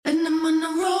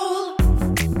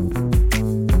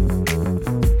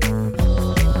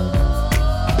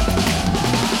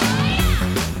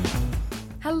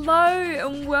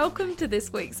welcome to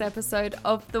this week's episode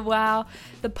of The Wow,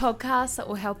 the podcast that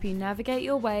will help you navigate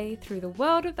your way through the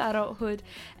world of adulthood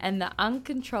and the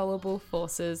uncontrollable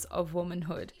forces of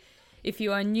womanhood. If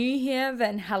you are new here,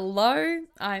 then hello,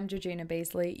 I'm Georgina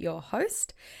Beasley, your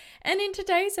host, and in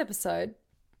today's episode,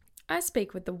 I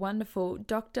speak with the wonderful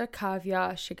Dr.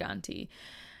 Kavya Chaganti.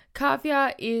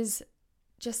 Kavya is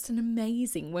just an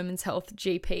amazing women's health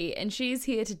GP, and she's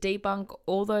here to debunk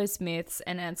all those myths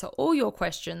and answer all your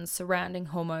questions surrounding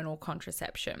hormonal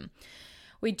contraception.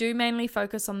 We do mainly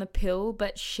focus on the pill,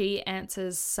 but she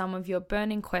answers some of your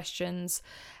burning questions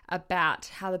about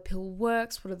how the pill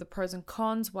works, what are the pros and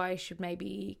cons, why you should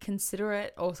maybe consider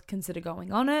it or consider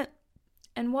going on it,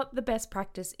 and what the best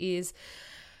practice is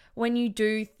when you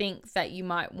do think that you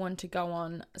might want to go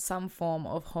on some form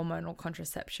of hormonal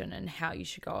contraception and how you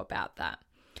should go about that.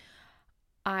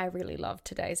 I really love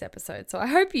today's episode, so I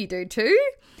hope you do too.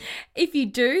 If you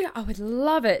do, I would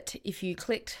love it if you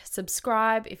clicked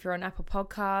subscribe if you're on Apple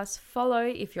Podcasts, follow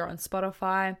if you're on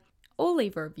Spotify, or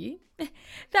leave a review.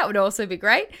 That would also be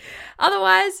great.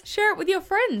 Otherwise, share it with your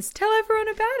friends. Tell everyone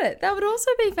about it. That would also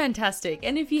be fantastic.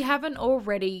 And if you haven't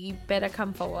already, you better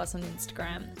come follow us on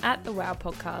Instagram at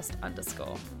 @thewowpodcast_.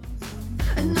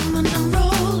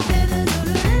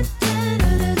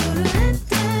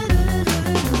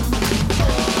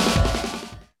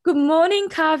 Good morning,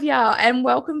 Kavya, and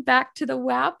welcome back to the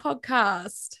Wow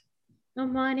podcast.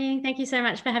 Good morning. Thank you so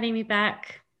much for having me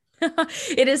back.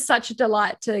 It is such a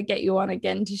delight to get you on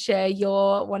again to share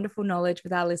your wonderful knowledge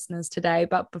with our listeners today.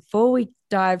 But before we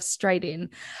dive straight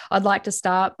in, I'd like to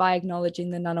start by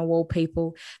acknowledging the Ngunnawal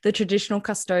people, the traditional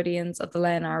custodians of the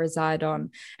land I reside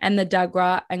on, and the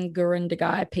Dagra and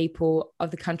Gurundagai people of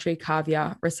the country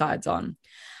Kavya resides on.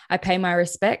 I pay my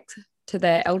respect to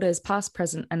their elders past,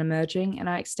 present and emerging, and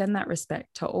I extend that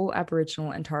respect to all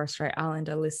Aboriginal and Torres Strait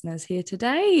Islander listeners here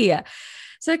today.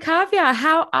 So Kavya,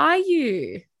 how are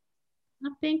you?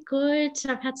 I've been good.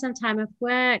 I've had some time off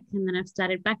work and then I've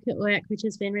started back at work, which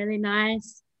has been really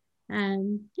nice.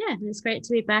 It's great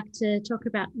to be back to talk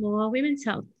about more women's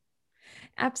health.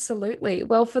 Absolutely.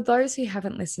 Well, for those who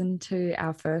haven't listened to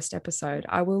our first episode,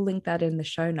 I will link that in the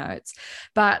show notes.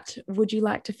 But would you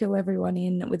like to fill everyone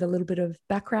in with a little bit of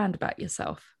background about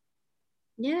yourself?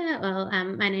 Yeah, well,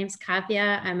 my name's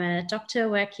Kavya. I'm a doctor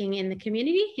working in the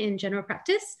community in general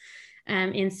practice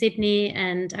in Sydney,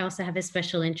 and I also have a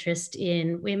special interest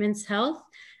in women's health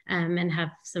and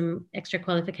have some extra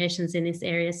qualifications in this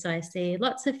area. So I see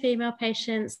lots of female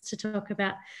patients to talk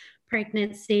about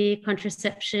pregnancy,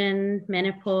 contraception,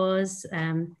 menopause,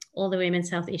 all the women's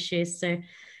health issues. So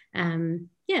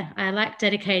I like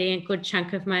dedicating a good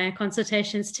chunk of my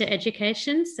consultations to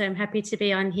education. So I'm happy to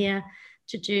be on here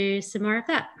to do some more of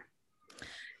that.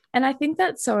 And I think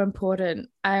that's so important.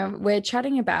 We're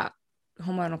chatting about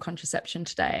hormonal contraception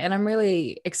today, and I'm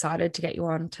really excited to get you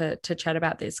on to chat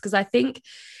about this because I think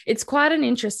it's quite an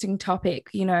interesting topic.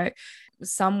 You know,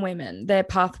 some women, their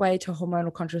pathway to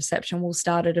hormonal contraception will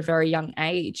start at a very young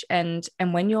age, and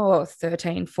when you're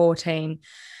 13, 14,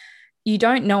 you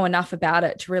don't know enough about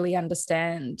it to really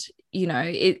understand. You know,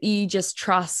 you just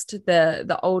trust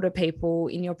the older people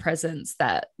in your presence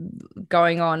that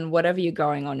going on whatever you're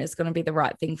going on is going to be the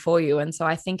right thing for you. And so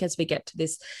I think as we get to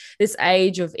this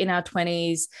age of in our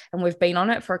 20s and we've been on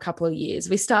it for a couple of years,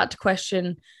 we start to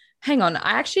question, hang on,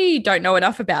 I actually don't know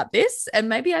enough about this, and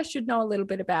maybe I should know a little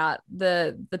bit about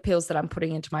the pills that I'm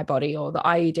putting into my body, or the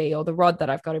IUD, or the rod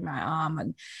that I've got in my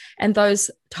arm, and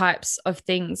those types of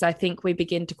things. I think we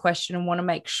begin to question and want to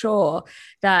make sure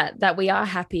that we are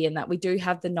happy and that we do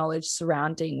have the knowledge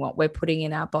surrounding what we're putting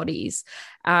in our bodies.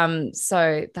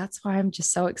 So that's why I'm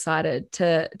just so excited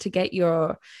to get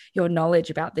your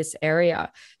knowledge about this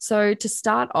area. So to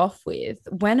start off with,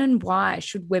 when and why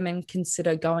should women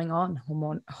consider going on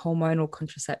hormonal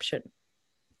contraception?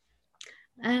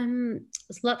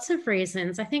 There's lots of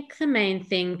reasons. I think the main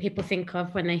thing people think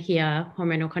of when they hear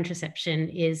hormonal contraception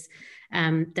is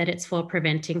that it's for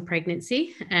preventing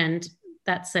pregnancy, and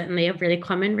that's certainly a really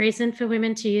common reason for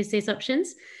women to use these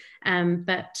options.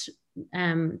 But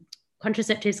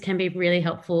contraceptives can be really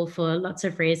helpful for lots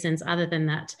of reasons other than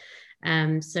that.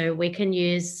 So we can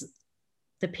use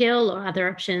the pill or other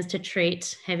options to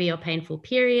treat heavy or painful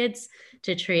periods,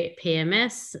 to treat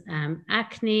PMS,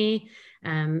 acne,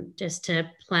 just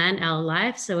to plan our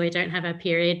life so we don't have a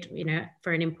period,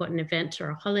 for an important event or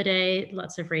a holiday,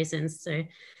 lots of reasons. So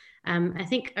I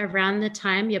think around the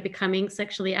time you're becoming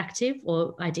sexually active,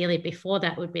 or ideally before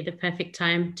that, would be the perfect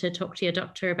time to talk to your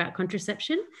doctor about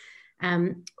contraception.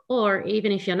 Or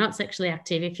even if you're not sexually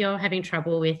active, if you're having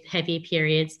trouble with heavy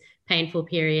periods, painful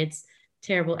periods,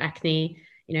 terrible acne,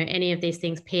 any of these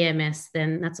things, PMS,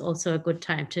 then that's also a good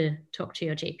time to talk to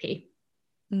your GP.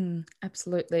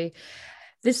 Absolutely.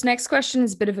 This next question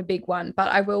is a bit of a big one, but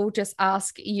I will just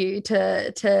ask you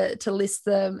to list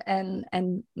them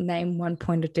and name one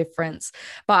point of difference.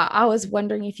 But I was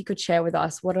wondering if you could share with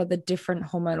us what are the different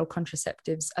hormonal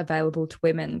contraceptives available to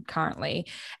women currently,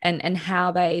 and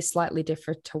how they slightly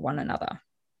differ to one another.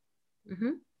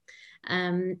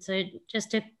 So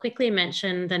just to quickly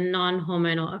mention the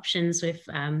non-hormonal options, we've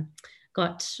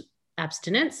got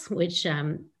abstinence, which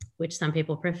some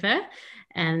people prefer.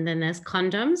 And then there's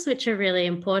condoms, which are really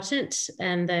important,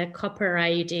 and the copper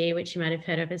IUD, which you might have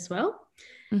heard of as well.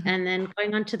 And then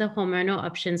going on to the hormonal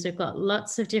options, we've got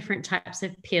lots of different types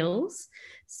of pills.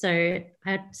 So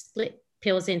I'd split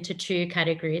pills into two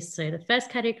categories. So the first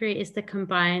category is the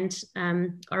combined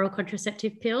oral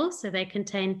contraceptive pills. So they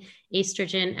contain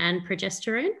estrogen and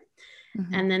progesterone.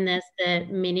 And then there's the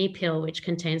mini pill, which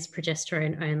contains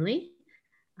progesterone only.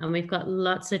 And we've got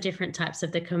lots of different types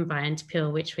of the combined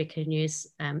pill, which we can use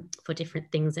for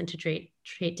different things and to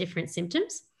treat different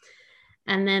symptoms.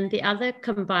 And then the other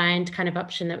combined kind of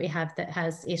option that we have that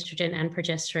has estrogen and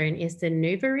progesterone is the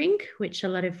NuvaRing, which a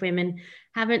lot of women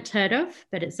haven't heard of,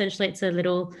 but essentially it's a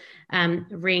little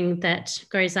ring that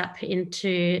goes up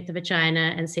into the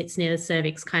vagina and sits near the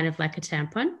cervix, kind of like a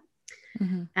tampon.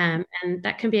 And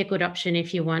that can be a good option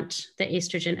if you want the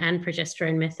estrogen and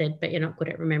progesterone method, but you're not good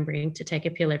at remembering to take a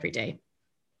pill every day.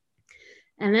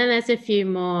 And then there's a few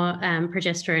more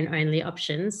progesterone only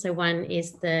options. So one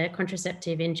is the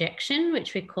contraceptive injection,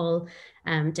 which we call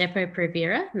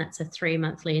Depo-Provera, and that's a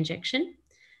 3-monthly injection.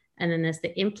 And then there's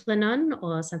the Implanon,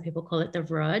 or some people call it the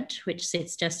rod, which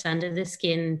sits just under the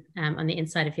skin on the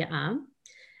inside of your arm.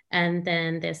 And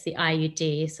then there's the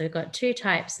IUD. So we've got two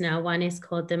types now. One is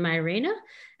called the Mirena,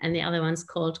 and the other one's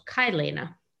called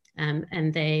Kylena.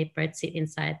 And they both sit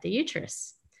inside the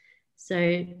uterus.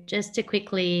 So just to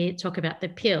quickly talk about the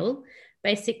pill,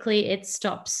 basically it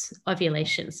stops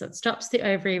ovulation. So it stops the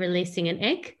ovary releasing an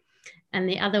egg. And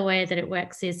the other way that it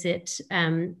works is it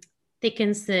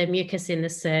thickens the mucus in the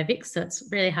cervix. So it's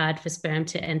really hard for sperm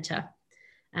to enter.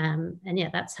 And yeah,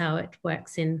 that's how it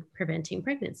works in preventing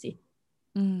pregnancy.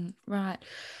 Right.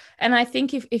 And I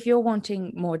think if you're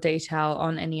wanting more detail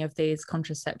on any of these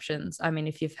contraceptions, I mean,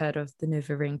 if you've heard of the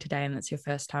NuvaRing today and it's your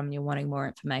first time and you're wanting more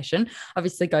information,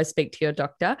 obviously go speak to your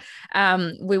doctor.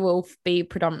 We will be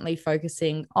predominantly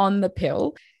focusing on the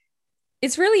pill.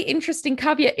 It's really interesting,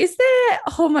 Kavya. Is there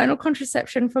hormonal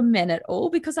contraception for men at all?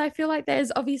 Because I feel like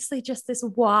there's obviously just this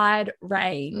wide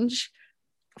range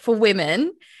for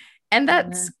women. And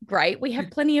that's great. We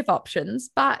have plenty of options,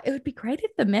 but it would be great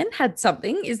if the men had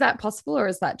something. Is that possible, or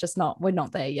is that just we're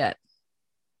not there yet?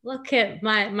 Look, it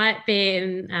might be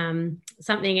in,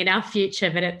 something in our future,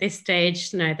 but at this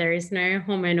stage, no, there is no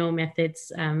hormonal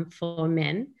methods for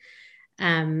men.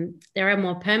 There are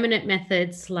more permanent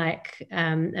methods like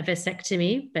a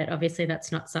vasectomy, but obviously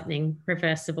that's not something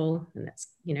reversible, and that's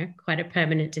quite a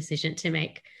permanent decision to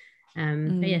make.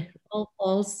 But yeah,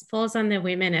 all falls on the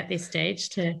women at this stage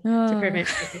to prevent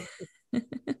pregnancy.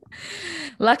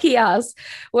 Lucky us.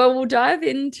 Well, we'll dive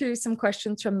into some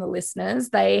questions from the listeners.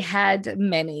 They had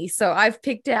many, so I've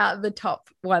picked out the top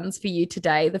ones for you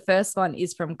today. The first one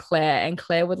is from Claire, and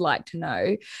Claire would like to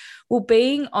know, will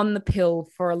being on the pill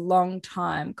for a long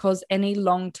time cause any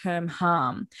long-term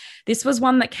harm? This was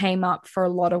one that came up for a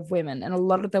lot of women, and a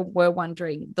lot of them were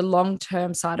wondering the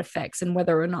long-term side effects and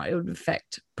whether or not it would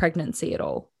affect pregnancy at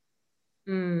all.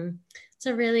 It's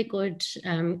a really good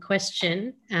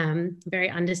question. Very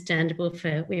understandable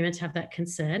for women to have that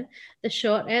concern. The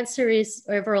short answer is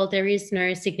overall there is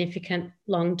no significant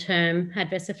long-term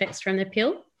adverse effects from the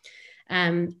pill.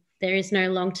 There is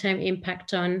no long-term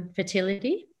impact on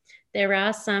fertility. There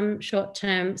are some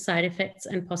short-term side effects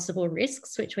and possible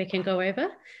risks, which we can go over.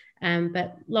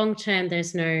 But long-term,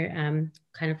 there's no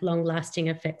kind of long-lasting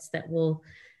effects that will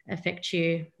affect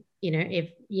you,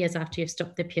 if years after you've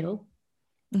stopped the pill.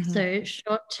 So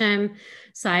short-term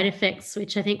side effects,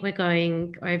 which I think we're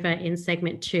going over in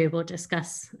segment 2, we'll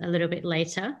discuss a little bit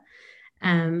later.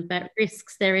 But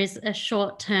risks, there is a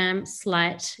short-term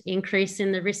slight increase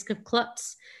in the risk of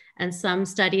clots. And some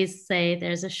studies say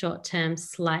there's a short-term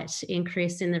slight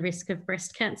increase in the risk of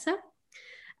breast cancer.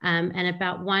 And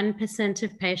about 1%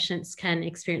 of patients can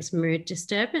experience mood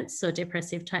disturbance or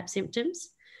depressive type symptoms.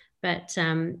 But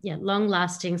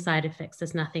long-lasting side effects,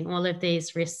 there's nothing. All of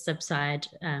these risks subside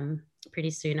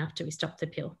pretty soon after we stop the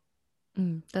pill.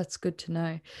 That's good to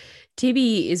know.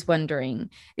 Tibby is wondering,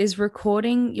 is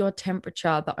recording your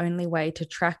temperature the only way to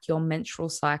track your menstrual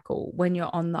cycle when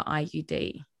you're on the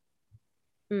IUD?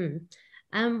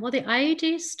 Well, the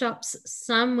IUD stops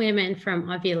some women from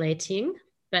ovulating,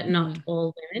 but not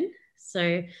all women.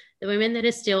 So the women that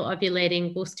are still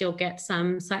ovulating will still get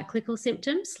some cyclical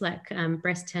symptoms like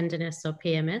breast tenderness or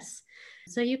PMS.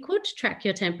 So you could track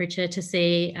your temperature to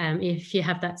see if you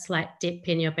have that slight dip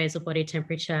in your basal body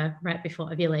temperature right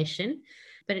before ovulation.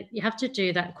 But you have to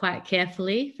do that quite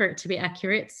carefully for it to be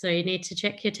accurate. So you need to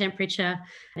check your temperature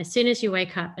as soon as you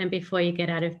wake up and before you get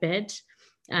out of bed,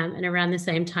 and around the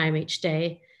same time each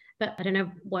day. But I don't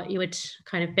know what you would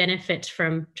kind of benefit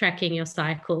from tracking your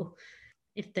cycle.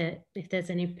 If there's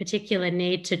any particular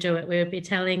need to do it, we would be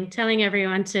telling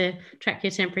everyone to track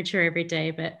your temperature every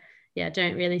day. But yeah,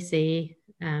 don't really see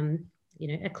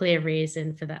a clear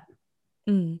reason for that.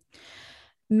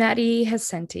 Maddie has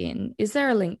sent in, is there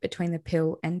a link between the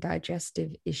pill and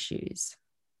digestive issues?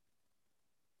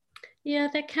 Yeah,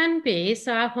 there can be.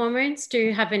 So our hormones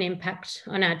do have an impact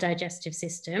on our digestive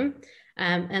system.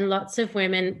 And lots of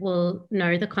women will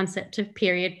know the concept of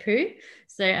period poo.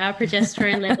 So our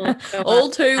progesterone levels go all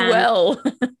up, too well.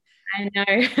 I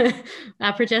know.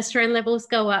 Our progesterone levels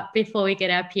go up before we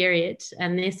get our period.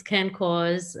 And this can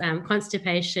cause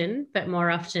constipation, but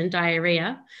more often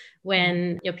diarrhea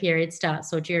when your period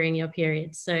starts or during your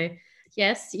period. So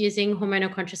yes, using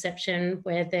hormonal contraception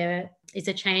where there is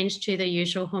a change to the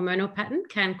usual hormonal pattern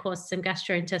can cause some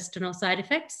gastrointestinal side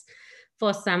effects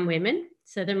for some women.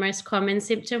 So the most common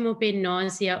symptom will be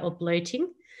nausea or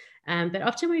bloating. But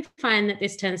often we find that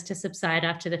this tends to subside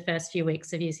after the first few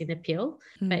weeks of using the pill.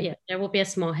 But yeah, there will be a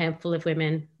small handful of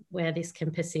women where this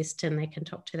can persist and they can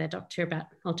talk to their doctor about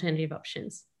alternative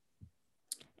options.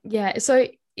 Yeah. So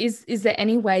is there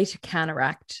any way to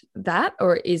counteract that,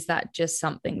 or is that just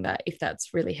something that if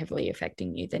that's really heavily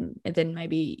affecting you, then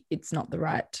maybe it's not the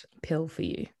right pill for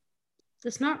you?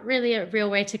 There's not really a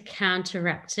real way to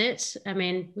counteract it. I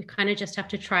mean, we kind of just have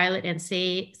to trial it and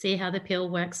see how the pill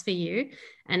works for you.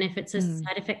 And if it's a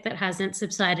side effect that hasn't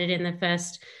subsided in the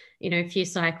first, few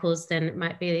cycles, then it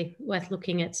might be worth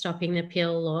looking at stopping the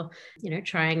pill or,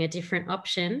 trying a different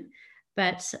option.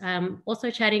 But also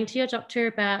chatting to your doctor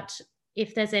about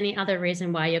if there's any other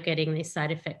reason why you're getting these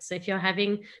side effects. So if you're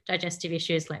having digestive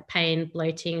issues like pain,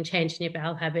 bloating, change in your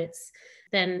bowel habits,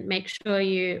 then make sure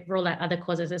you rule out other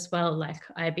causes as well, like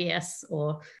IBS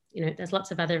or, there's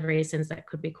lots of other reasons that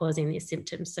could be causing these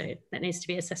symptoms. So that needs to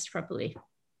be assessed properly.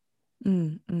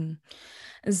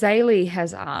 Zaylee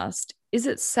has asked, is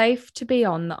it safe to be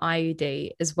on the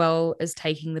IUD as well as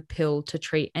taking the pill to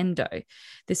treat endo?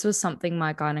 This was something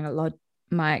my gynecologic,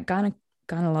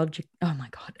 oh my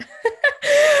God.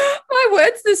 My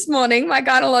words this morning, my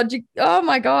gynecologist.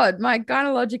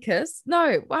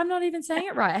 No, I'm not even saying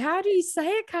it right. How do you say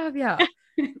it, Kavya?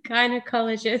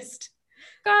 Gynecologist.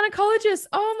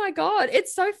 Oh my God.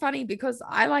 It's so funny because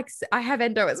I have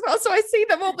endo as well. So I see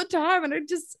them all the time and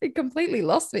it completely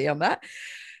lost me on that.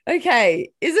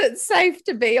 Okay. Is it safe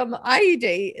to be on the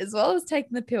IUD as well as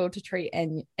taking the pill to treat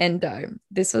endo?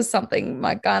 This was something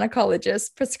my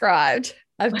gynecologist prescribed.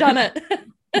 I've done it.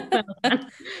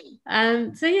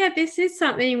 So yeah, this is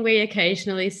something we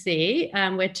occasionally see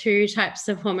where two types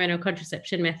of hormonal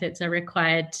contraception methods are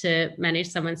required to manage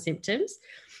someone's symptoms.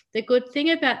 The good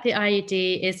thing about the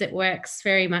IUD is it works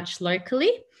very much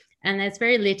locally and there's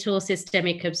very little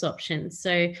systemic absorption.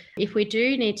 So if we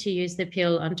do need to use the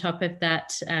pill on top of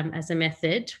that as a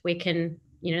method, we can,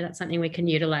 that's something we can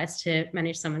utilize to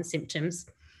manage someone's symptoms.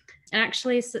 And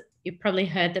actually, you've probably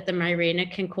heard that the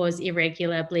Mirena can cause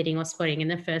irregular bleeding or spotting in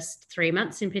the first 3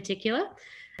 months in particular.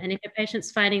 And if a patient's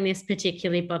finding this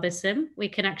particularly bothersome, we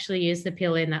can actually use the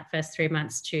pill in that first 3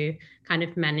 months to kind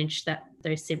of manage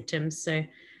those symptoms. So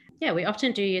yeah, we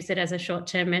often do use it as a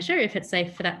short-term measure if it's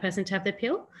safe for that person to have the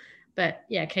pill. But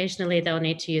yeah, occasionally they'll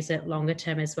need to use it longer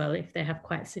term as well if they have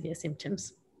quite severe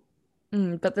symptoms.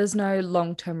 But there's no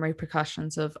long-term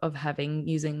repercussions of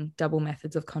using double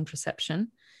methods of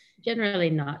contraception.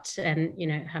 Generally not. And,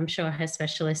 I'm sure her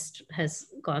specialist has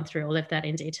gone through all of that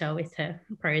in detail with her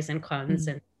pros and cons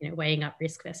and, weighing up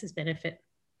risk versus benefit.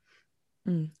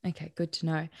 Okay, good to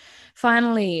know.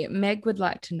 Finally, Meg would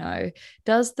like to know,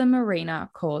 does the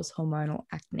Mirena cause hormonal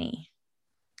acne?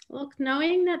 Look,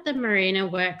 knowing that the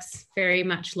Mirena works very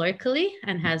much locally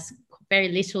and has very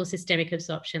little systemic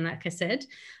absorption, like I said,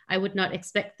 I would not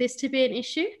expect this to be an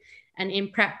issue. And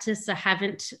in practice, I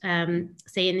haven't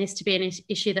seen this to be an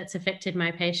issue that's affected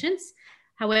my patients.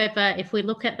 However, if we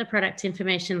look at the product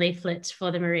information leaflet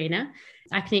for the Mirena,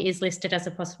 acne is listed as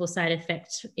a possible side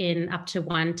effect in up to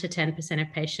 1 to 10%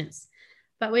 of patients.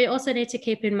 But we also need to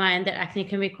keep in mind that acne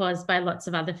can be caused by lots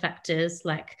of other factors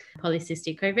like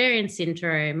polycystic ovarian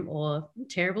syndrome or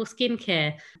terrible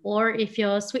skincare. Or if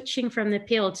you're switching from the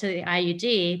pill to the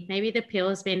IUD, maybe the pill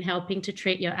has been helping to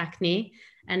treat your acne,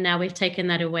 and now we've taken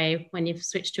that away when you've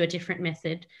switched to a different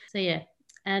method. So yeah,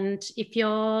 and if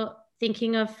you're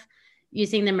thinking of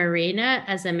using the Mirena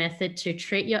as a method to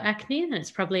treat your acne, then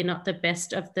it's probably not the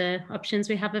best of the options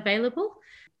we have available.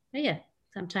 But yeah,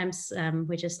 sometimes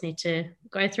we just need to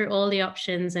go through all the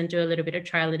options and do a little bit of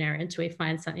trial and error until we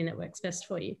find something that works best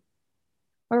for you.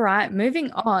 All right,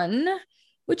 moving on.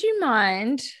 Would you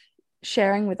mind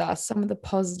sharing with us some of the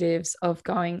positives of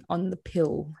going on the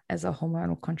pill as a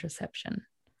hormonal contraception?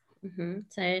 Mm-hmm.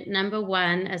 So number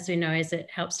one, as we know, is it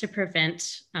helps to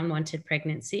prevent unwanted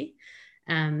pregnancy.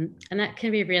 And that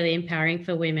can be really empowering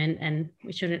for women, and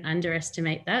we shouldn't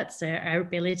underestimate that. So our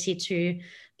ability to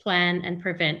plan and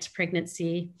prevent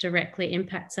pregnancy directly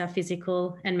impacts our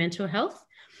physical and mental health,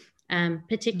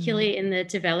 particularly in the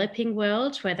developing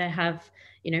world where they have,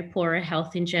 poorer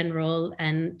health in general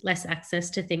and less access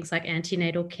to things like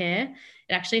antenatal care.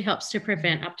 It actually helps to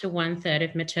prevent up to 1/3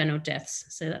 of maternal deaths.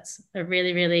 So that's a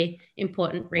really, really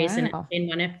important reason. Wow. It's been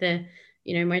one of the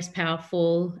most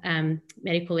powerful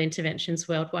medical interventions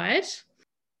worldwide.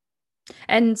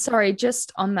 And sorry,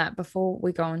 just on that before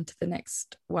we go on to the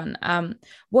next one,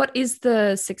 what is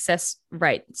the success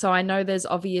rate? So I know there's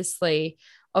obviously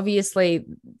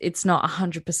it's not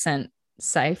 100%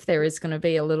 safe. There is going to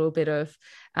be a little bit of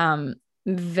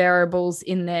variables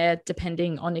in there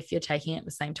depending on if you're taking it at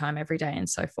the same time every day and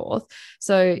so forth.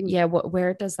 So yeah,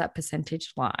 where does that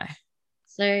percentage lie?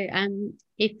 So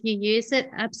if you use it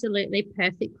absolutely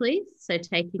perfectly, so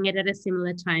taking it at a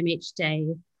similar time each day,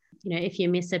 if you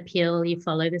miss a pill, you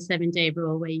follow the 7-day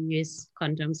rule where you use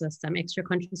condoms or some extra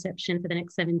contraception for the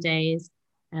next 7 days.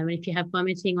 And if you have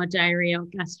vomiting or diarrhea or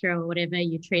gastro or whatever,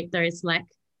 you treat those like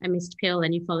a missed pill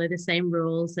and you follow the same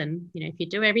rules. And, if you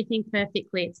do everything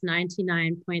perfectly, it's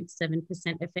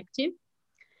 99.7% effective.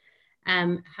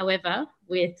 However,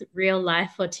 with real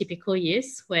life or typical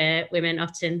use, where women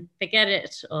often forget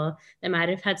it, or they might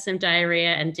have had some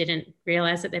diarrhea and didn't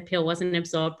realize that their pill wasn't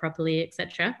absorbed properly,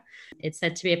 etc., it's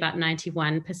said to be about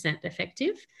 91%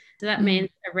 effective. So that means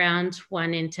around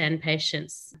 1 in 10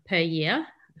 patients per year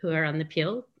who are on the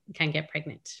pill can get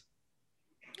pregnant.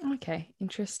 Okay,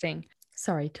 interesting.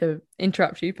 Sorry to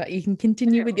interrupt you, but you can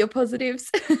continue with your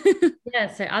positives. Yeah,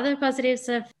 so other positives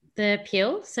of the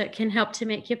pill, so it can help to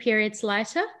make your periods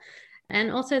lighter,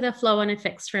 and also the flow-on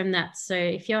effects from that. So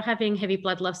if you're having heavy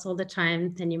blood loss all the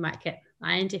time, then you might get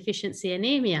iron deficiency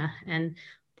anemia and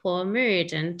poor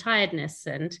mood and tiredness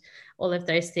and all of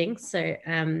those things. So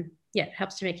it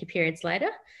helps to make your periods lighter.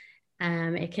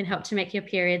 It can help to make your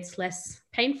periods less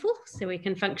painful so we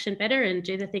can function better and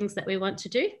do the things that we want to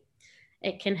do.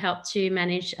 It can help to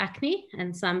manage acne,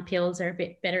 and some pills are a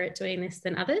bit better at doing this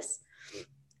than others.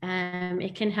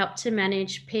 It can help to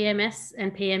manage PMS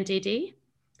and PMDD.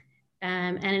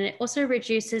 And it also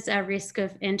reduces our risk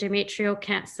of endometrial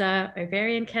cancer,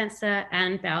 ovarian cancer,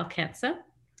 and bowel cancer,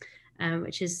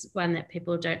 which is one that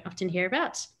people don't often hear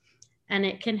about. And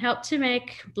it can help to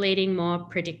make bleeding more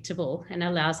predictable and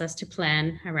allows us to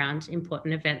plan around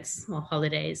important events or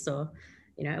holidays or,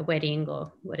 a wedding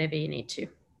or whatever you need to.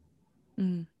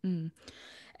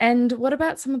 And what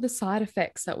about some of the side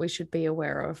effects that we should be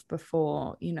aware of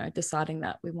before, deciding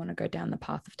that we want to go down the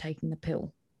path of taking the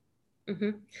pill?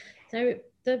 Mm-hmm. So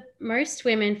most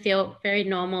women feel very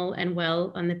normal and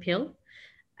well on the pill,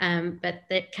 but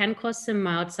that can cause some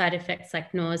mild side effects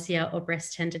like nausea or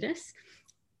breast tenderness.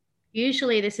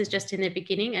 Usually this is just in the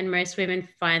beginning, and most women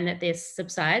find that this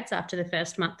subsides after the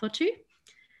first month or two.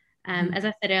 As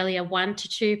I said earlier, 1 to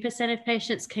 2% of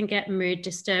patients can get mood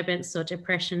disturbance or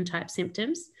depression type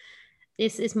symptoms.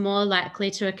 This is more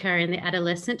likely to occur in the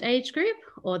adolescent age group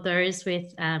or those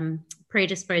with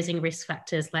predisposing risk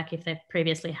factors, like if they've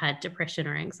previously had depression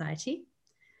or anxiety.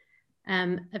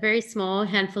 A very small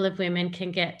handful of women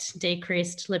can get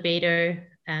decreased libido,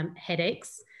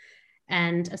 headaches,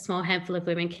 and a small handful of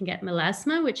women can get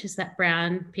melasma, which is that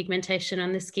brown pigmentation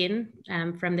on the skin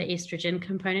from the estrogen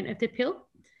component of the pill.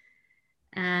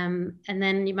 And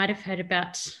then you might have heard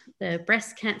about the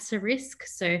breast cancer risk.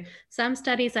 So some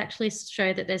studies actually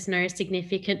show that there's no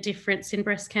significant difference in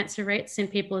breast cancer rates in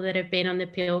people that have been on the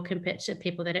pill compared to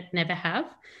people that never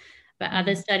have. But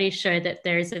other studies show that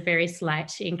there is a very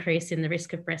slight increase in the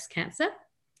risk of breast cancer.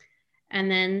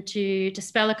 And then to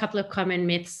dispel a couple of common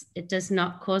myths, it does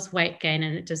not cause weight gain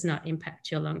and it does not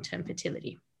impact your long-term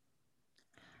fertility.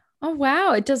 Oh,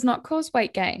 wow. It does not cause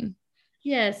weight gain.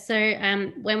 Yeah,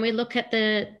 so when we look at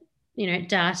the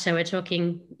data. We're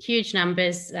talking huge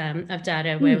numbers of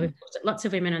data where we've looked at lots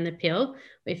of women on the pill.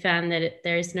 We found that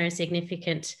there is no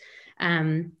significant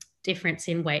difference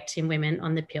in weight in women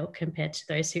on the pill compared to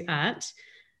those who aren't.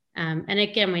 And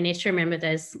again, we need to remember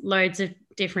there's loads of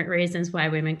different reasons why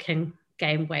women can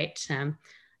gain weight.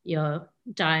 Your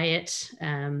diet,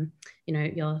 the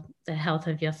health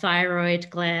of your thyroid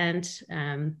gland,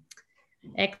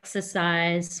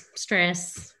 exercise,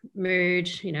 stress, mood,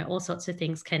 all sorts of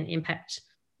things can impact,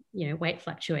 weight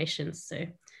fluctuations. So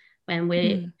when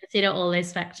we consider all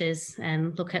those factors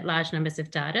and look at large numbers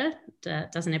of data,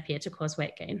 it doesn't appear to cause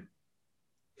weight gain.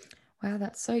 Wow,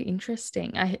 that's so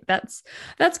interesting. That's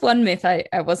one myth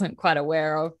I wasn't quite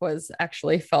aware of was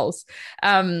actually false.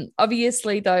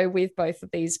 Obviously, though, with both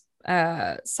of these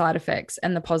side effects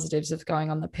and the positives of going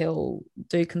on the pill,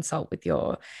 do consult with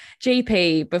your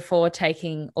GP before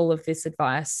taking all of this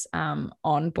advice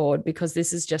on board, because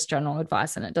this is just general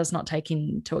advice and it does not take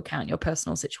into account your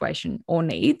personal situation or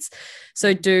needs.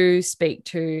 So do speak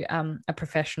to a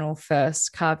professional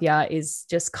first. Kavya is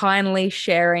just kindly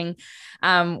sharing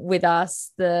with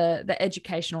us the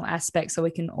educational aspect so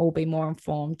we can all be more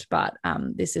informed, but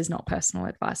this is not personal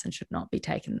advice and should not be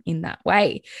taken in that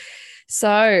way.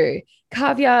 So,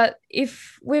 Kavya,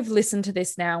 if we've listened to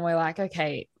this now and we're like,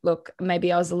 okay, look,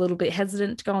 maybe I was a little bit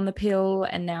hesitant to go on the pill,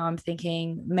 and now I'm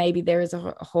thinking maybe there is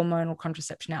a hormonal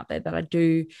contraception out there that I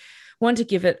do want to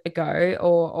give it a go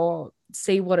or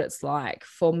see what it's like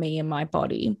for me and my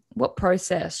body. What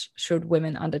process should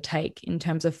women undertake in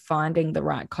terms of finding the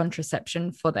right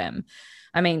contraception for them?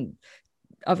 I mean,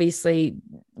 obviously,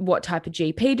 what type of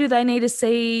GP do they need to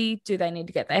see? Do they need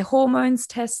to get their hormones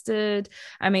tested?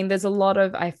 I mean,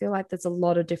 I feel like there's a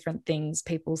lot of different things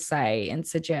people say and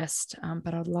suggest,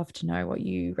 but I'd love to know what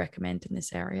you recommend in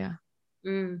this area.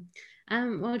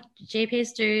 Well,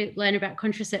 GPs do learn about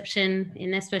contraception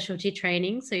in their specialty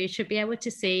training, so you should be able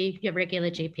to see your regular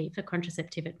GP for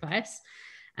contraceptive advice.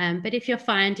 But if you're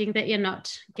finding that you're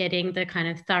not getting the kind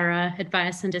of thorough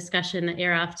advice and discussion that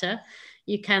you're after,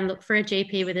 you can look for a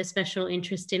GP with a special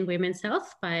interest in women's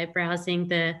health by browsing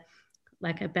the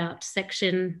about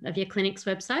section of your clinic's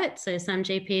website. So some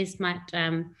GPs might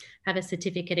have a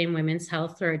certificate in women's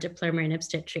health or a diploma in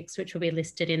obstetrics, which will be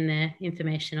listed in their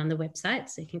information on the website.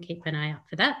 So you can keep an eye out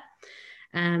for that.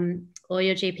 Or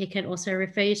your GP can also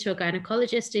refer you to a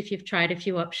gynecologist if you've tried a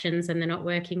few options and they're not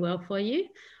working well for you.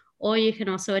 Or you can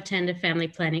also attend a family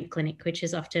planning clinic, which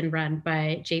is often run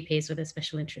by GPs with a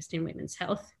special interest in women's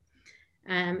health.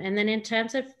 And then in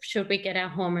terms of should we get our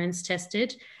hormones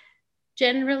tested,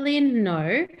 generally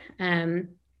no.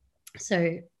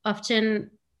 So often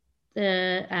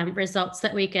the results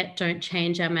that we get don't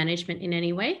change our management in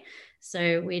any way.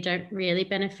 So we don't really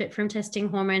benefit from testing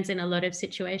hormones in a lot of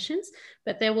situations,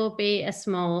 but there will be a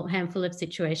small handful of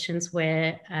situations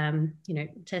where,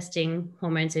 testing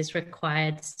hormones is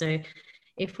required. So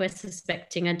if we're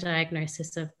suspecting a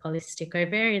diagnosis of polycystic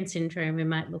ovarian syndrome, we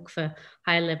might look for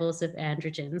high levels of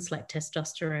androgens like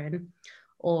testosterone,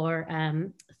 or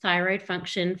thyroid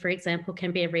function, for example,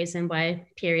 can be a reason why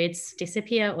periods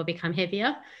disappear or become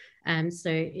heavier. So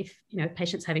if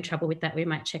patients having trouble with that, we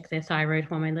might check their thyroid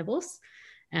hormone levels.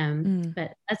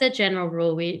 But as a general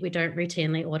rule, we don't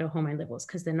routinely order hormone levels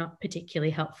because they're not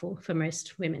particularly helpful for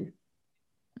most women.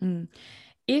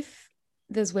 If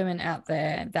there's women out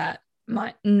there that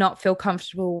might not feel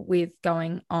comfortable with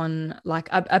going on like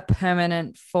a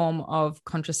permanent form of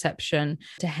contraception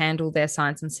to handle their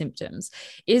signs and symptoms,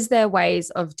 is there ways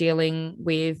of dealing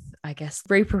with, I guess,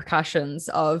 repercussions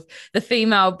of the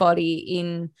female body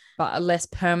in a less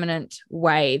permanent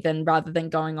way than rather than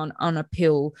going on a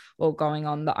pill or going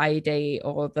on the IUD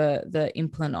or the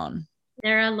implant?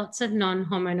 There are lots of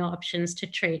non-hormonal options to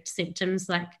treat symptoms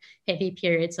like heavy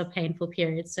periods or painful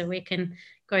periods. So we can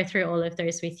go through all of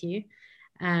those with you.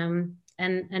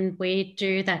 And we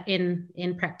do that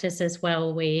in practice as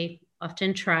well. We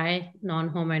often try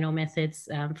non-hormonal methods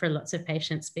for lots of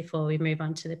patients before we move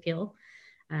on to the pill.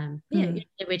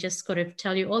 We just sort of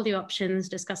tell you all the options,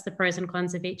 discuss the pros and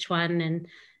cons of each one, and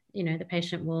the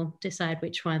patient will decide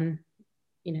which one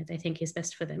they think is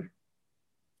best for them.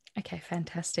 Okay,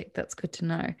 fantastic. That's good to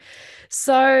know.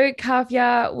 So,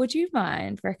 Kavya, would you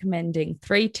mind recommending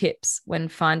 3 tips when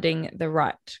finding the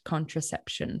right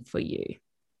contraception for you?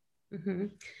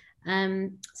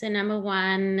 So number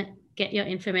 1, get your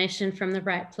information from the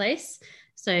right place.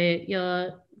 So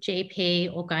your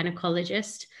GP or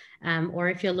gynecologist, or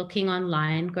if you're looking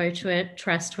online, go to a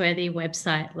trustworthy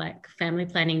website like Family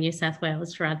Planning New South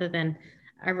Wales rather than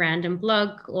a random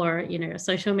blog or a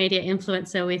social media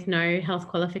influencer with no health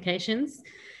qualifications.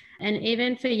 And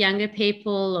even for younger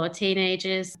people or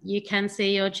teenagers, you can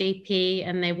see your GP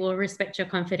and they will respect your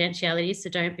confidentiality. So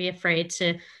don't be afraid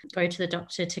to go to the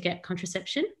doctor to get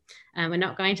contraception. We're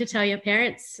not going to tell your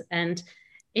parents. And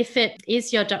if it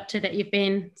is your doctor that you've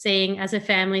been seeing as a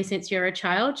family since you're a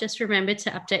child, just remember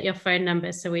to update your phone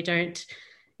number so we don't,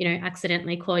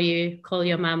 accidentally call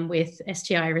your mum with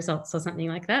STI results or something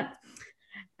like that.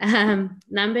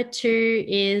 Number 2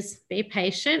 is be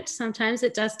patient. Sometimes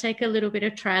it does take a little bit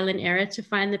of trial and error to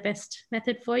find the best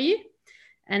method for you.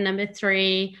 And number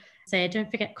 3,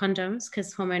 don't forget condoms,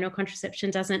 because hormonal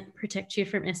contraception doesn't protect you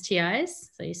from STIs.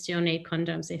 So you still need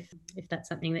condoms if that's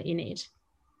something that you need.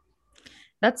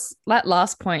 That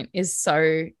last point is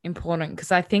so important,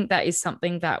 because I think that is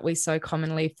something that we so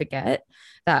commonly forget,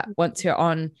 that once you're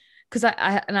on, because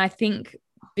I think,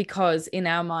 because in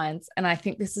our minds, and I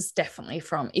think this is definitely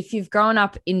from, if you've grown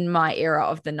up in my era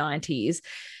of the 90s,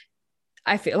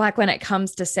 I feel like when it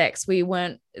comes to sex,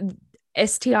 STIs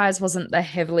wasn't the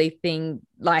heavily thing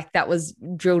like that was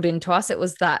drilled into us. It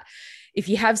was that if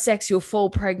you have sex, you'll fall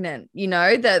pregnant,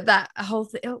 that whole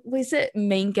thing. Was it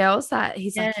Mean Girls that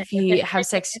he's like, if you have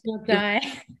sex, you'll die.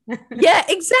 Yeah,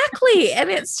 exactly. And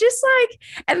it's just like,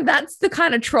 and that's the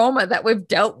kind of trauma that we've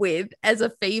dealt with as a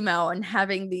female, and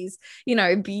having these,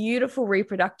 beautiful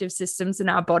reproductive systems in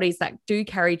our bodies that do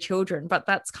carry children. But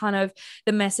that's kind of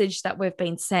the message that we've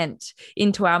been sent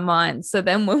into our minds. So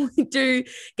then when we do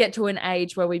get to an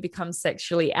age where we become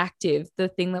sexually active, the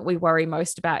thing that we worry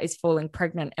most about is falling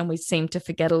pregnant. And we seem to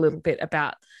forget a little bit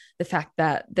about the fact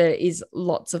that there is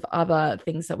lots of other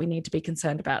things that we need to be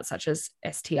concerned about, such as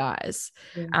STIs.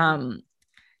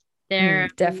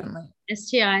 Definitely.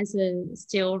 STIs are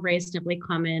still reasonably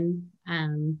common.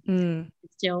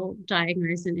 Still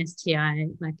diagnose an STI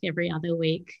like every other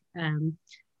week.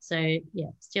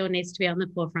 Still needs to be on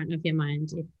the forefront of your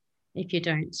mind if you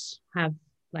don't have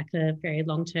like a very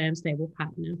long-term stable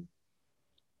partner.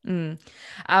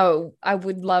 I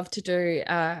would love to do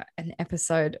an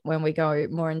episode when we go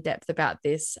more in depth about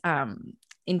this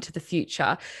into the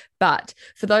future. But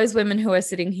for those women who are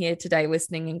sitting here today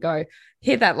listening and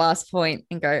hear that last point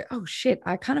and go, oh shit,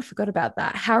 I kind of forgot about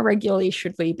that. How regularly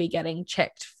should we be getting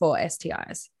checked for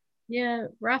STIs? Yeah,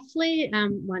 roughly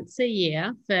once a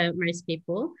year for most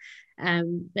people.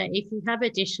 But if you have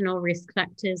additional risk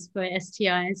factors for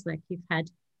STIs, like you've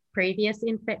had previous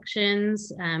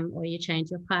infections, or you change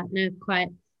your partner quite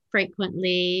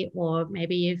frequently, or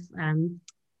maybe you've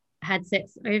had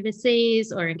sex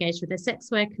overseas or engaged with a sex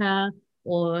worker,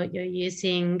 or you're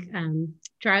using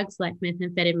drugs like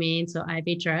methamphetamines or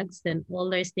IV drugs, then all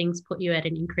those things put you at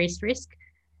an increased risk.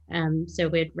 So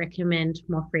we'd recommend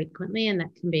more frequently, and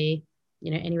that can be,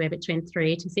 anywhere between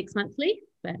 3 to 6 monthly.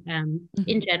 But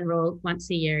in general,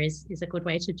 once a year is a good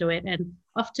way to do it. And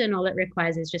often all it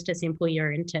requires is just a simple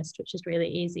urine test, which is really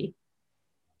easy.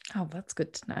 Oh, that's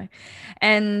good to know.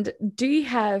 And do you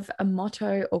have a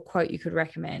motto or quote you could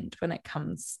recommend when it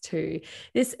comes to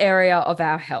this area of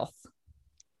our health?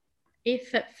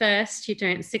 If at first you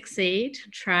don't succeed,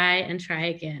 try and try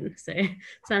again. So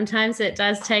sometimes it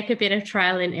does take a bit of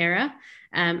trial and error.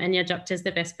 And your doctor's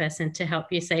the best person to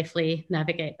help you safely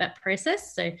navigate that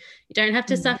process. So you don't have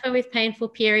to suffer with painful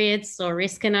periods or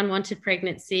risk an unwanted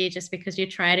pregnancy just because you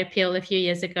tried a pill a few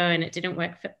years ago and it didn't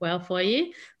work well for you.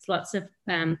 There's lots of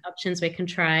options we can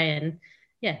try, and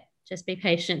just be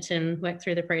patient and work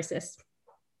through the process.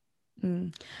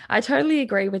 I totally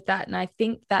agree with that. And I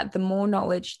think that the more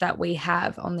knowledge that we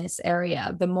have on this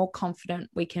area, the more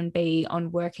confident we can be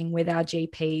on working with our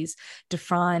GPs to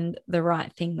find the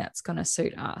right thing that's going to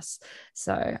suit us.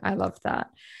 So I love that.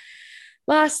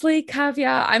 Lastly,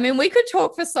 Kavya, I mean, we could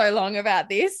talk for so long about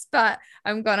this, but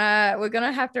we're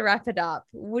gonna have to wrap it up.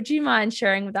 Would you mind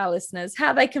sharing with our listeners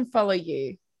how they can follow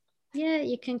you? Yeah,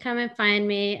 you can come and find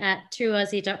me at Two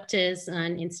Aussie Doctors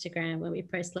on Instagram, where we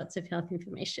post lots of health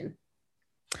information.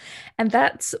 And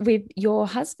that's with your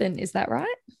husband, is that right?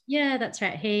 Yeah, that's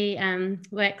right. He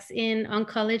works in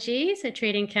oncology, so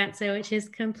treating cancer, which is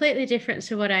completely different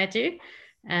to what I do.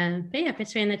 But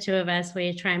between the two of us,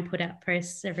 we try and put out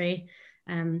posts every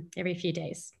few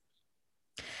days.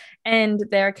 And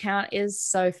their account is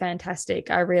so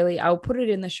fantastic. I'll put it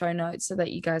in the show notes so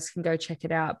that you guys can go check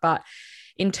it out. But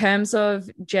in terms of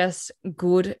just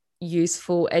good,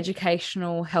 useful,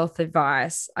 educational health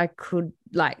advice,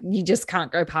 you just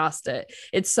can't go past it.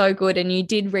 It's so good. And you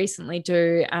did recently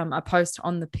do a post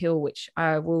on the pill, which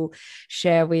I will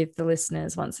share with the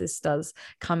listeners once this does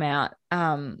come out.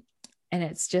 And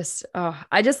it's just,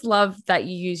 I just love that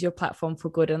you use your platform for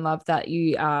good, and love that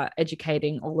you are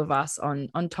educating all of us on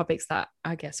topics that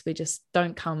I guess we just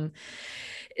don't come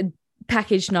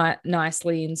packaged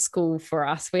nicely in school for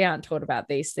us. We aren't taught about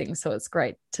these things. So it's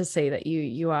great to see that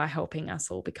you are helping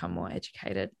us all become more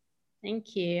educated.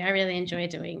 Thank you. I really enjoy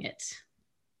doing it.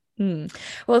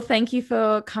 Well, thank you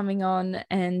for coming on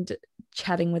and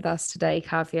chatting with us today,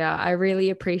 Kavya. I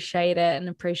really appreciate it and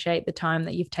appreciate the time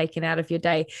that you've taken out of your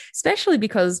day, especially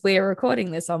because we're recording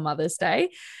this on Mother's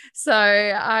Day. So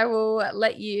I will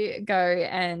let you go.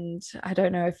 And I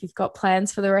don't know if you've got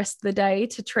plans for the rest of the day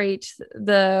to treat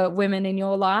the women in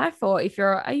your life, or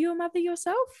are you a mother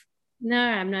yourself? No,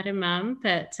 I'm not a mum,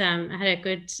 but I had a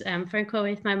good phone call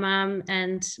with my mum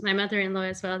and my mother-in-law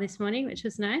as well this morning, which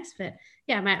was nice. But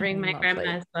yeah, I might ring my grandma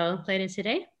as well later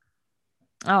today.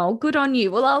 Oh, good on you.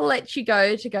 Well, I'll let you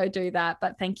go to go do that.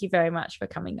 But thank you very much for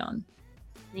coming on.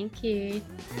 Thank you.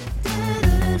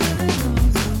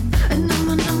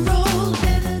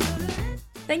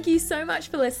 Thank you so much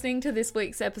for listening to this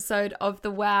week's episode of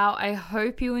The Wow. I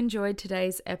hope you enjoyed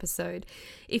today's episode.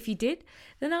 If you did,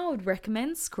 then I would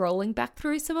recommend scrolling back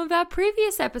through some of our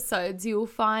previous episodes. You will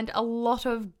find a lot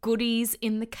of goodies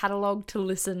in the catalogue to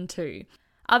listen to.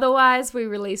 Otherwise, we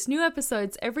release new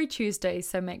episodes every Tuesday,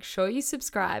 so make sure you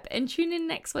subscribe and tune in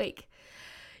next week.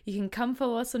 You can come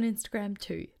follow us on Instagram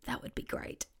too. That would be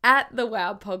great.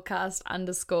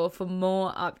 @thewowpodcast_ for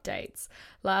more updates.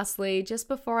 Lastly, just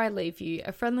before I leave you,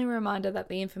 a friendly reminder that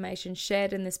the information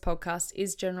shared in this podcast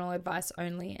is general advice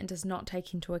only and does not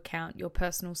take into account your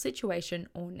personal situation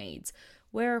or needs.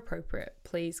 Where appropriate,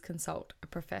 please consult a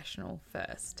professional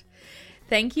first.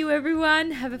 Thank you,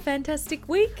 everyone. Have a fantastic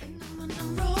week.